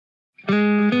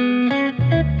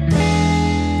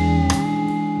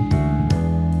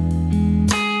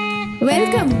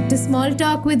Welcome to Small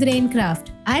Talk with Raincraft.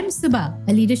 I'm Subha,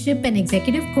 a leadership and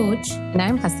executive coach. And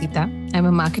I'm Hasita. I'm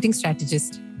a marketing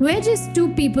strategist. We're just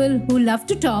two people who love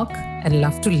to talk and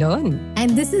love to learn.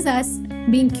 And this is us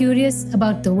being curious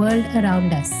about the world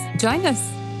around us. Join us.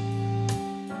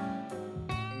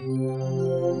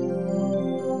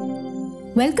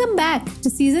 Welcome back to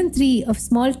Season 3 of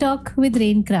Small Talk with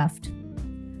Raincraft.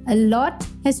 A lot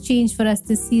has changed for us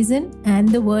this season and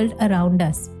the world around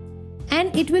us.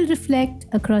 And it will reflect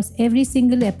across every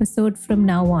single episode from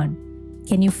now on.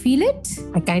 Can you feel it?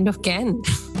 I kind of can.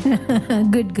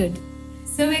 Good.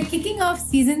 So we're kicking off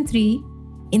Season 3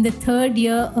 in the third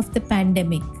year of the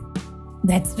pandemic.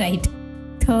 That's right,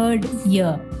 third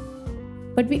year.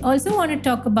 But we also want to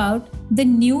talk about the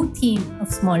new theme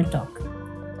of Small Talk.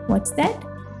 What's that?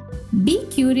 Be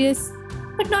curious,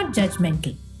 but not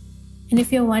judgmental. And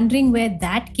if you're wondering where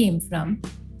that came from,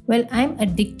 well, I'm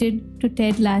addicted to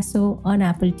Ted Lasso on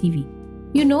Apple TV.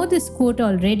 You know this quote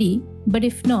already, but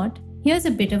if not, here's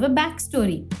a bit of a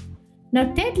backstory.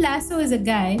 Now, Ted Lasso is a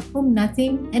guy whom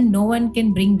nothing and no one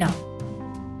can bring down.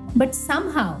 But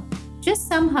somehow, just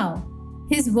somehow,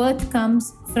 his worth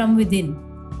comes from within.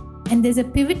 And there's a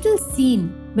pivotal scene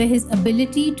where his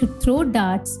ability to throw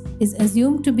darts is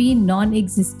assumed to be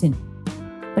non-existent.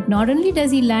 But not only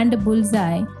does he land a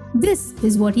bullseye, this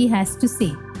is what he has to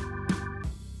say.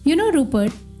 You know,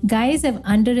 Rupert, guys have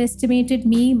underestimated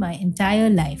me my entire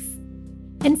life.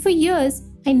 And for years,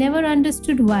 I never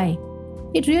understood why.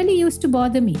 It really used to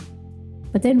bother me.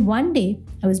 But then one day,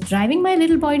 I was driving my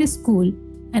little boy to school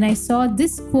and I saw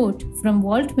this quote from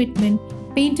Walt Whitman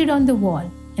painted on the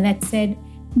wall. And it said,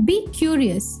 "Be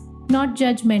curious, not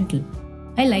judgmental."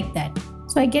 I like that.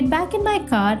 So I get back in my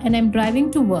car and I'm driving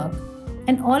to work.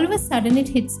 And all of a sudden it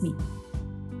hits me.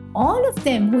 All of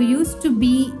them who used to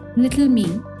be little me,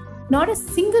 not a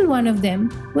single one of them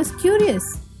was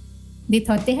curious. They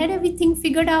thought they had everything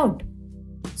figured out.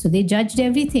 So they judged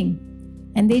everything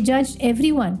and they judged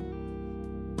everyone.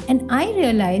 And I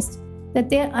realized that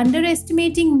they're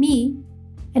underestimating me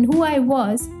and who I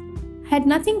was had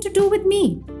nothing to do with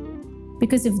me.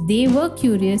 Because if they were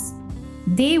curious,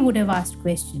 they would have asked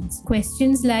questions.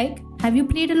 Questions like, "Have you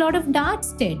played a lot of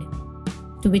darts, Ted?"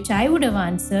 To which I would have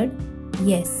answered,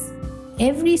 "Yes.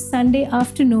 Every Sunday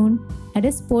afternoon at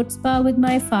a sports bar with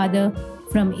my father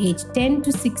from age 10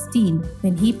 to 16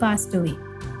 when he passed away."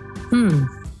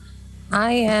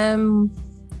 I am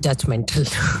judgmental.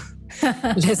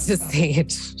 Let's just say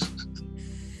it.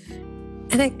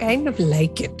 And I kind of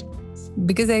like it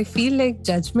because I feel like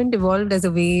judgment evolved as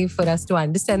a way for us to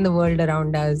understand the world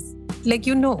around us. Like,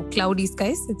 cloudy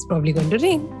skies, it's probably going to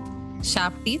rain.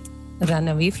 Sharp teeth, run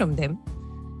away from them.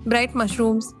 Bright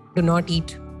mushrooms, do not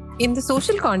eat. In the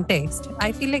social context,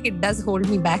 I feel like it does hold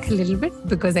me back a little bit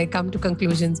because I come to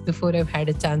conclusions before I've had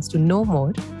a chance to know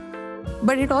more.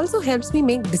 But it also helps me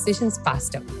make decisions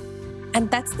faster. And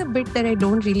that's the bit that I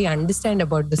don't really understand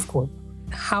about this quote.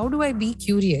 How do I be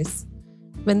curious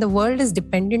when the world is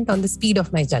dependent on the speed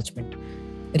of my judgment,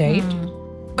 right?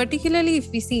 Particularly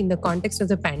if we see in the context of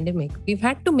the pandemic, we've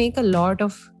had to make a lot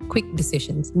of quick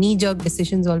decisions, knee-jerk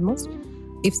decisions almost.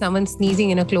 If someone's sneezing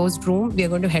in a closed room, we are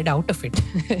going to head out of it.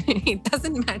 It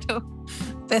doesn't matter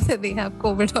whether they have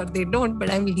COVID or they don't, but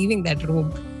I'm leaving that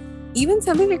room. Even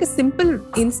something like a simple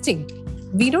instinct.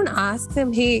 We don't ask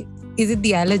them, "Hey, is it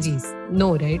the allergies?"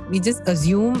 No, right? We just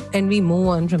assume and we move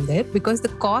on from there because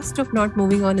the cost of not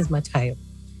moving on is much higher.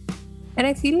 And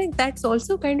I feel like that's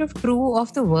also kind of true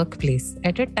of the workplace.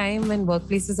 At a time when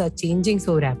workplaces are changing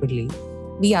so rapidly,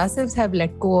 we ourselves have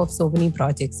let go of so many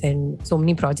projects and so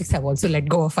many projects have also let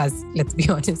go of us, let's be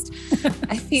honest.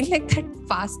 I feel like that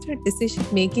faster decision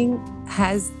making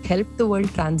has helped the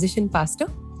world transition faster.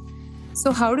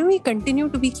 So how do we continue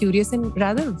to be curious, and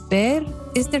rather, where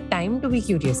is the time to be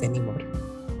curious anymore?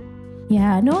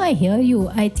 Yeah, no, I hear you.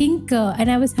 I think,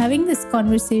 and I was having this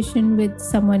conversation with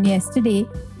someone yesterday,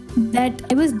 that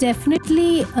I was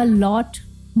definitely a lot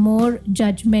more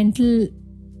judgmental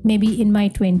maybe in my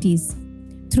 20s.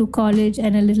 Through college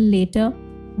and a little later,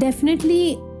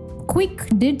 definitely quick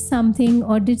did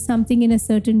something in a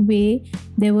certain way,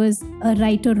 there was a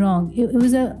right or wrong. It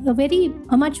was a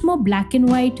much more black and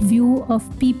white view of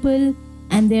people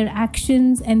and their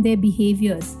actions and their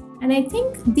behaviors. And I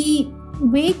think the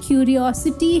way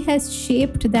curiosity has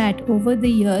shaped that over the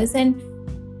years, and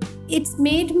it's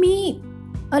made me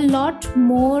a lot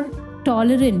more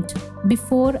tolerant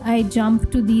before I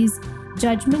jump to these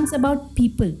judgments about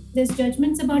people. There's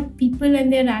judgments about people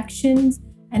and their actions,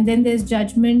 and then there's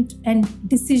judgment and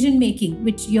decision making,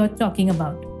 which you're talking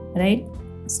about, right?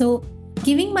 So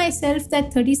giving myself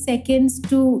that 30 seconds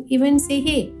to even say,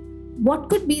 "Hey, what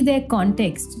could be their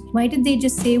context? Why did they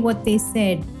just say what they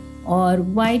said? Or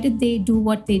why did they do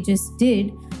what they just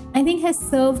did? I think has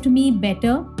served me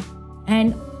better.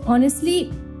 And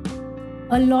honestly,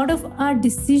 a lot of our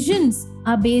decisions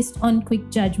are based on quick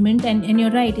judgment. And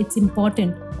you're right, it's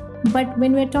important. But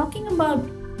when we're talking about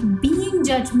being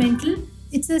judgmental,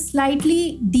 it's a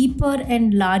slightly deeper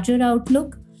and larger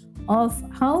outlook of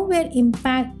how we're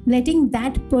letting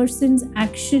that person's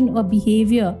action or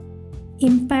behavior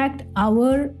impact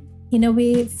our, in a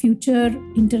way, future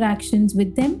interactions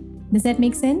with them. Does that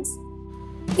make sense?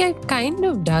 Yeah, it kind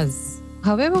of does.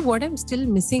 However, what I'm still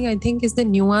missing, I think, is the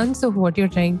nuance of what you're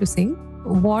trying to say.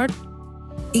 What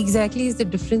exactly is the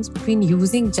difference between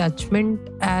using judgment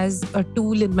as a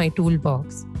tool in my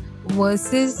toolbox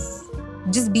versus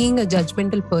just being a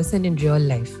judgmental person in real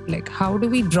life? Like, how do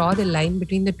we draw the line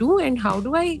between the two, and how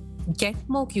do I get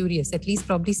more curious, at least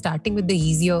probably starting with the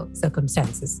easier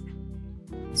circumstances?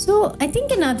 So I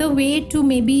think another way to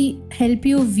maybe help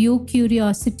you view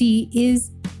curiosity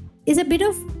is a bit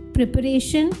of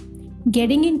preparation,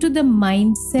 getting into the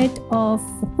mindset of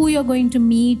who you're going to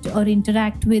meet or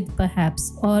interact with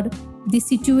perhaps, or the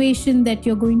situation that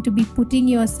you're going to be putting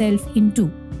yourself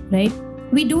into, right?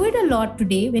 We do it a lot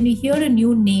today when we hear a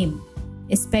new name,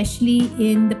 especially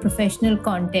in the professional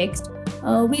context.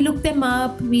 We look them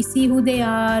up, we see who they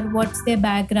are, what's their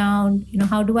background,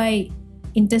 how do I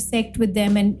intersect with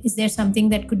them, and is there something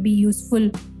that could be useful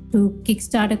to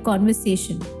kickstart a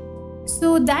conversation?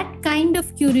 So that kind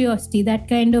of curiosity, that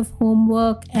kind of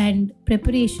homework and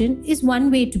preparation is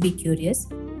one way to be curious.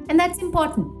 And that's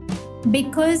important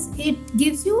because it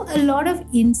gives you a lot of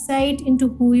insight into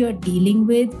who you're dealing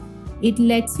with. It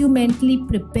lets you mentally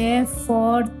prepare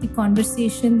for the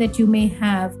conversation that you may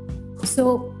have.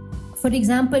 So, for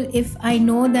example, if I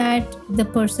know that the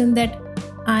person that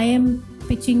I am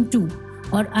pitching to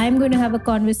or I'm going to have a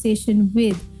conversation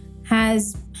with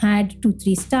has had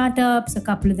 2-3 startups, a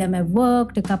couple of them have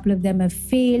worked, a couple of them have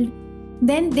failed,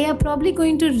 then they are probably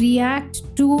going to react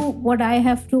to what I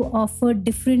have to offer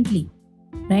differently,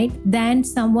 right? Than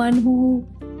someone who,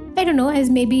 I don't know, has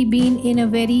maybe been in a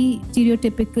very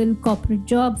stereotypical corporate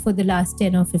job for the last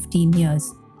 10 or 15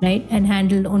 years, right? And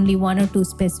handled only 1 or 2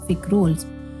 specific roles.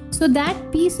 So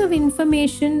that piece of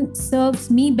information serves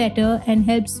me better and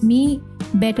helps me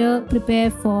better prepare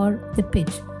for the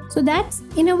pitch. So that's,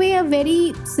 in a way, a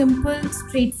very simple,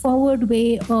 straightforward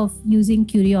way of using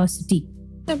curiosity.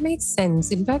 That makes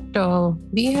sense. In fact,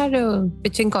 we had a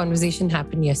pitching conversation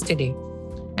happen yesterday.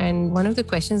 And one of the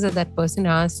questions that person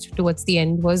asked towards the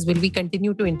end was, will we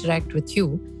continue to interact with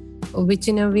you? Which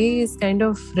in a way is kind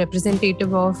of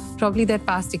representative of probably their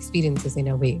past experiences in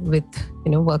a way with,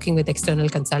 working with external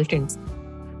consultants.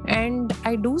 And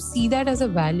I do see that as a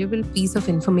valuable piece of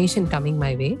information coming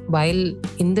my way. While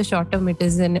in the short term, it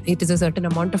is a certain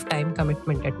amount of time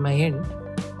commitment at my end.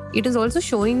 It is also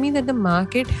showing me that the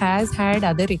market has had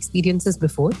other experiences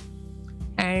before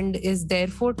and is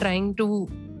therefore trying to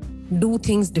do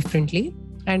things differently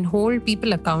and hold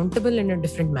people accountable in a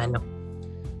different manner.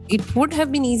 It would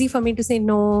have been easy for me to say,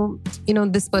 no,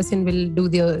 this person will do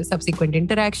the subsequent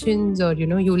interactions or, you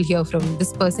will hear from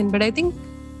this person. But I think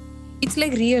it's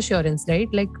like reassurance, right?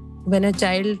 Like when a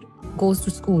child goes to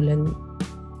school and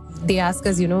they ask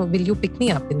us, will you pick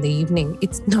me up in the evening?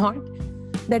 It's not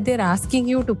that they're asking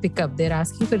you to pick up. They're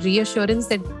asking for reassurance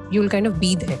that you'll kind of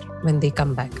be there when they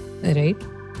come back, right?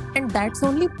 And that's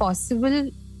only possible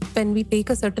when we take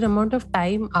a certain amount of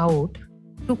time out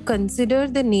to consider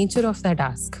the nature of that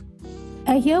ask.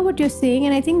 I hear what you're saying,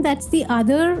 and I think that's the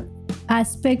other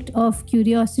aspect of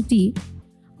curiosity,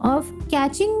 of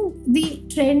catching the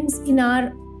trends in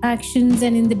our actions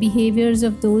and in the behaviors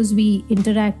of those we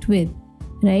interact with,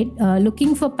 right?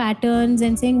 Looking for patterns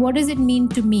and saying, what does it mean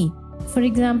to me? For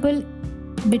example,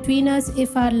 between us,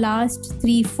 if our last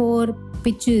 3-4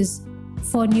 pitches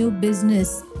for new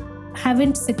business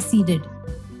haven't succeeded,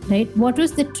 right? What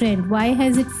was the trend? Why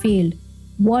has it failed?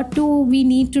 What do we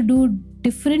need to do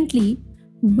differently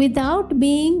without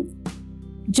being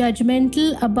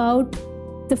judgmental about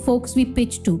the folks we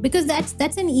pitch to? Because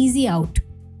that's an easy out,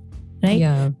 right?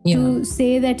 Yeah. To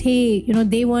say that, hey,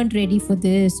 they weren't ready for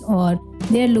this, or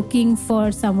they're looking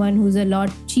for someone who's a lot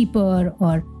cheaper,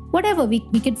 or whatever. We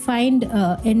could find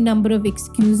n number of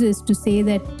excuses to say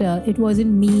that it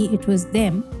wasn't me, it was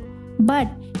them. But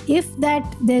if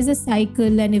there's a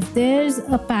cycle and if there's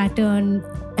a pattern,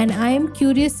 and I am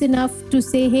curious enough to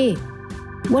say, hey,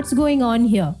 what's going on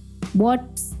here?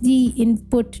 What's the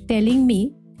input telling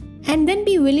me? And then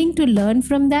be willing to learn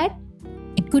from that.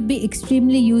 It could be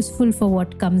extremely useful for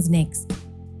what comes next.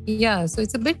 Yeah, so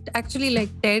it's a bit actually like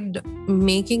Ted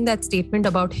making that statement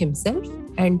about himself.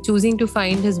 and choosing to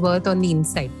find his worth on the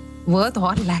inside, worth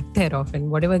or lack thereof,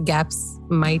 and whatever gaps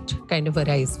might kind of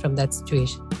arise from that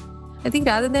situation. I think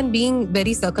rather than being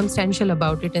very circumstantial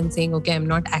about it and saying, okay, I'm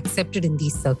not accepted in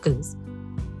these circles,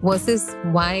 versus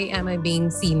why am I being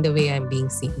seen the way I'm being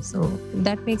seen? So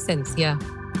that makes sense, yeah.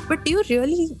 But do you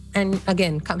really, and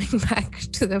again, coming back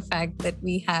to the fact that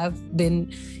we have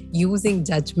been using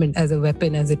judgment as a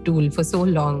weapon, as a tool for so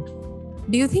long,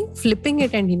 do you think flipping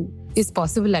it is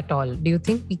possible at all? Do you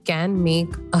think we can make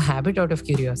a habit out of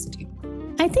curiosity?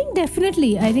 I think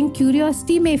definitely. I think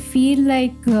curiosity may feel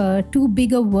like too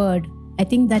big a word. I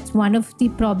think that's one of the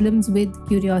problems with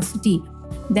curiosity,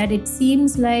 that it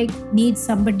seems like needs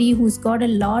somebody who's got a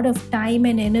lot of time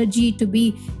and energy to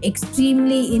be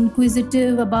extremely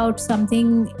inquisitive about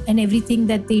something and everything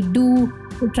that they do,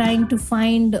 trying to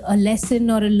find a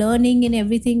lesson or a learning in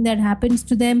everything that happens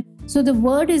to them. So the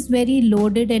word is very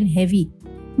loaded and heavy.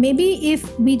 Maybe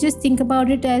if we just think about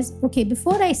it as, okay,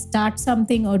 before I start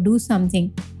something or do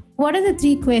something, what are the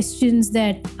 3 questions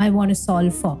that I want to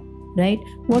solve for, right?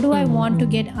 What do I want to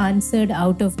get answered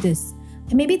out of this?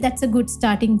 And maybe that's a good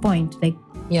starting point.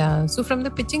 Yeah. So from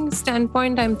the pitching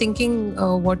standpoint, I'm thinking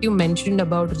what you mentioned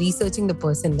about researching the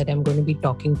person that I'm going to be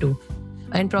talking to,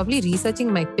 and probably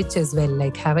researching my pitch as well.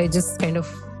 Like, have I just kind of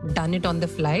done it on the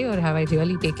fly, or have I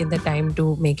really taken the time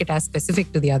to make it as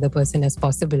specific to the other person as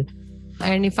possible?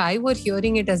 And if I were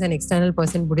hearing it as an external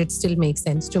person, would it still make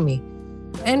sense to me?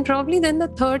 And probably then the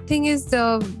third thing is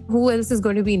who else is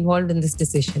going to be involved in this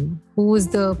decision? Who is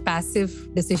the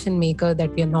passive decision maker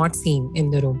that we are not seeing in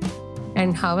the room?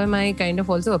 And how am I kind of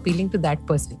also appealing to that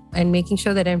person and making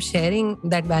sure that I'm sharing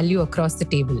that value across the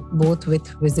table, both with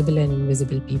visible and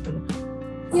invisible people?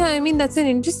 Yeah, I mean, that's an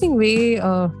interesting way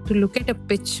to look at a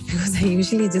pitch, because I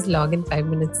usually just log in 5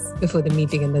 minutes before the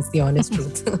meeting, and that's the honest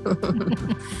truth.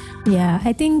 Yeah,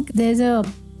 I think there's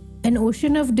an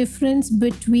ocean of difference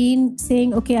between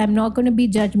saying, okay, I'm not going to be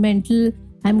judgmental,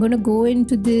 I'm going to go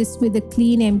into this with a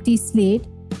clean, empty slate,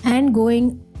 and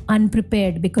going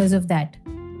unprepared because of that,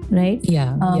 right?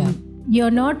 Yeah.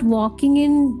 You're not walking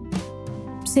in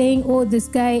saying, oh, this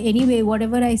guy, anyway,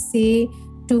 whatever I say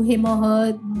to him or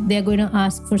her, they're going to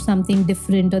ask for something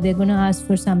different, or they're going to ask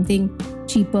for something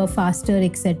cheaper, faster,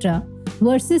 etc.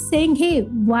 Versus saying, hey,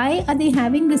 why are they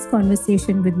having this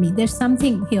conversation with me? There's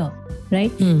something here,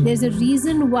 right? There's a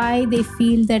reason why they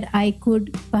feel that I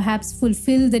could perhaps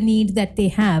fulfill the need that they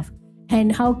have.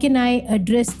 And how can I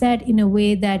address that in a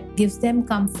way that gives them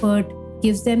comfort,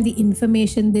 gives them the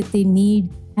information that they need,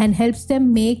 and helps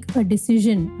them make a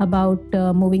decision about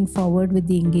moving forward with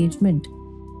the engagement?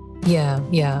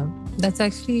 Yeah. That's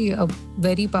actually a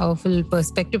very powerful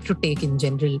perspective to take in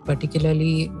general,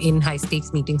 particularly in high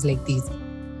stakes meetings like these,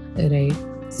 right?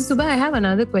 So Subha, I have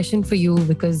another question for you,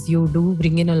 because you do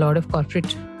bring in a lot of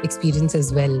corporate experience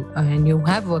as well, and you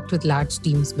have worked with large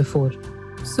teams before.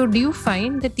 So do you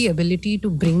find that the ability to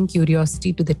bring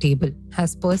curiosity to the table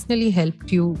has personally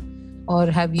helped you, or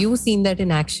have you seen that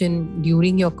in action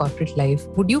during your corporate life?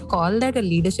 Would you call that a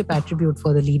leadership attribute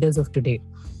for the leaders of today?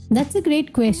 That's a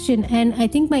great question. And I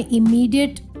think my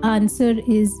immediate answer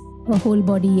is a whole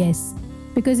body yes.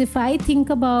 Because if I think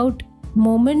about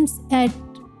moments at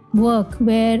work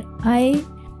where I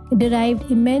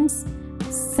derived immense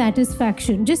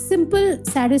satisfaction, just simple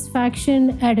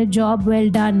satisfaction at a job well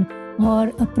done, or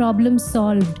a problem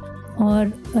solved,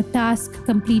 or a task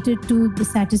completed to the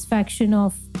satisfaction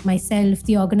of myself,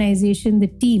 the organization, the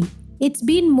team. It's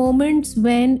been moments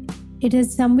when it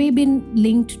has some way been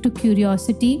linked to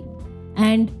curiosity,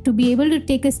 and to be able to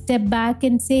take a step back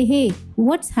and say, hey,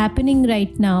 what's happening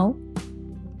right now?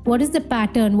 What is the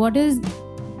pattern? What is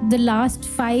the last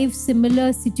 5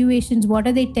 similar situations? What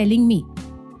are they telling me?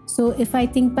 So if I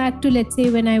think back to, let's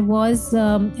say, when I was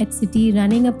at Citi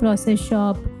running a process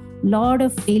shop, lot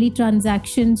of daily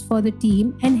transactions for the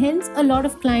team, and hence a lot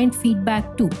of client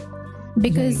feedback too.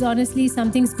 Because honestly,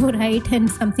 some things go right and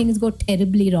some things go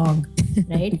terribly wrong,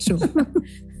 right? True.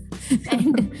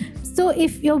 And so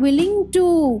if you're willing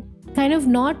to kind of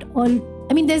not all,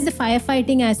 I mean, there's the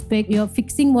firefighting aspect, you're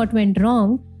fixing what went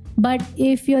wrong. But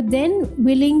if you're then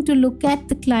willing to look at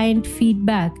the client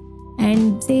feedback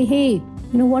and say, hey,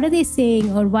 what are they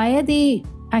saying? Or why are they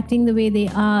acting the way they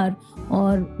are?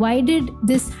 Or why did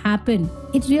this happen?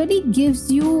 It really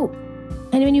gives you,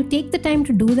 and when you take the time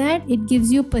to do that, it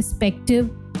gives you perspective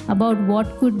about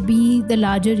what could be the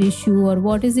larger issue, or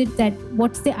what's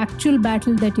the actual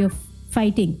battle that you're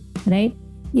fighting, right?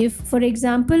 If, for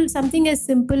example, something as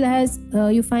simple as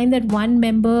you find that one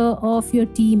member of your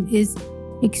team is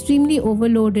extremely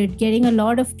overloaded, getting a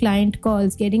lot of client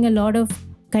calls, getting a lot of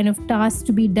kind of tasks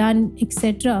to be done,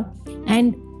 etc.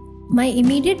 And my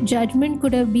immediate judgment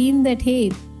could have been that,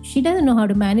 hey, she doesn't know how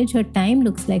to manage her time,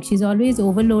 looks like she's always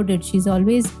overloaded, she's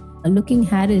always looking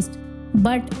harassed.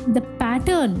 But the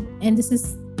pattern, and this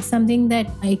is something that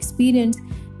I experienced,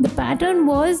 the pattern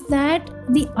was that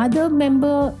the other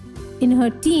member in her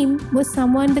team was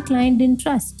someone the client didn't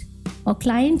trust, or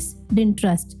clients didn't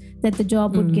trust that the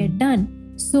job would get done.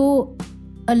 So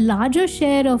a larger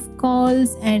share of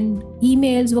calls and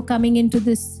emails were coming into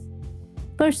this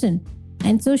person.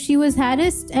 And so she was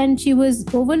harassed and she was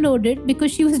overloaded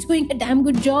because she was doing a damn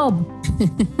good job.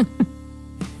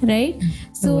 Right?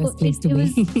 So it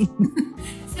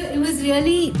was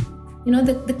really,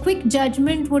 the quick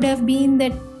judgment would have been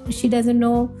that she doesn't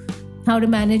know how to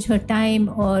manage her time,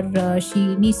 or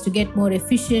she needs to get more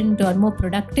efficient or more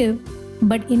productive.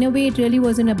 But in a way, it really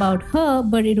wasn't about her,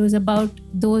 but it was about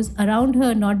those around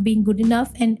her not being good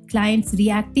enough and clients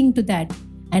reacting to that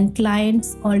and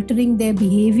clients altering their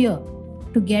behavior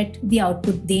to get the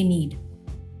output they need.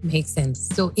 Makes sense.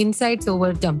 So insights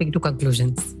over jumping to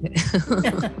conclusions.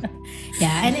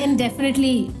 Yeah, and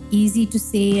definitely easy to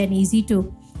say and easy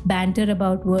to banter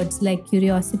about words like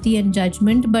curiosity and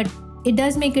judgment, but it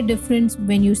does make a difference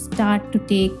when you start to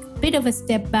take a bit of a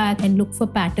step back and look for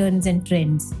patterns and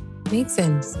trends. Makes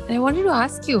sense. And I wanted to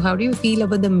ask you, how do you feel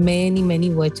about the many, many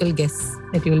virtual guests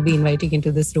that you will be inviting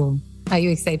into this room? Are you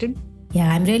excited?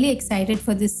 Yeah, I'm really excited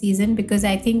for this season because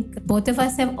I think both of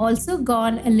us have also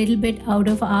gone a little bit out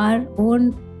of our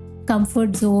own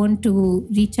comfort zone to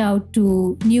reach out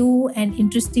to new and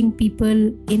interesting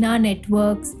people in our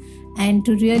networks and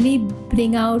to really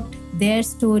bring out their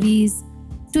stories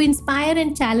to inspire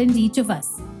and challenge each of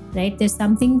us, right? There's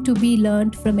something to be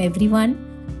learned from everyone.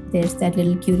 There's that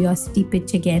little curiosity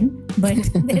pitch again, but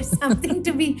there's something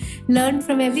to be learned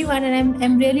from everyone. And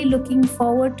I'm really looking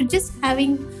forward to just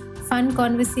having fun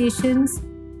conversations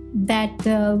that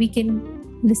we can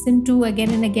listen to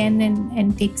again and again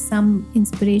and take some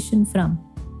inspiration from.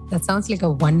 That sounds like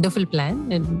a wonderful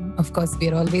plan. And of course, we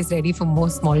are always ready for more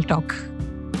small talk.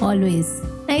 Always.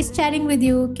 Nice chatting with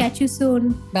you. Catch you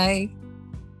soon. Bye.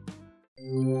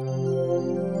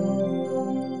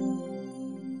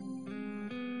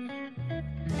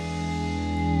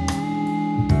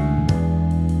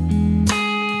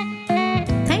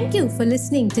 Thank you for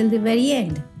listening till the very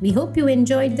end. We hope you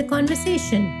enjoyed the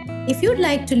conversation. If you'd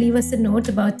like to leave us a note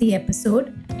about the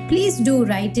episode, please do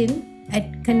write in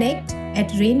at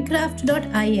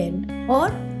connect@raincraft.in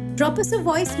or drop us a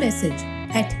voice message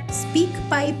at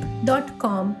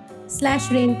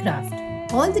speakpipe.com/raincraft.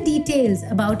 All the details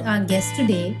about our guest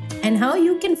today and how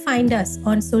you can find us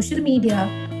on social media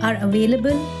are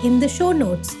available in the show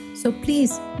notes. So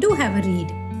please do have a read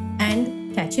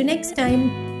and catch you next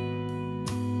time.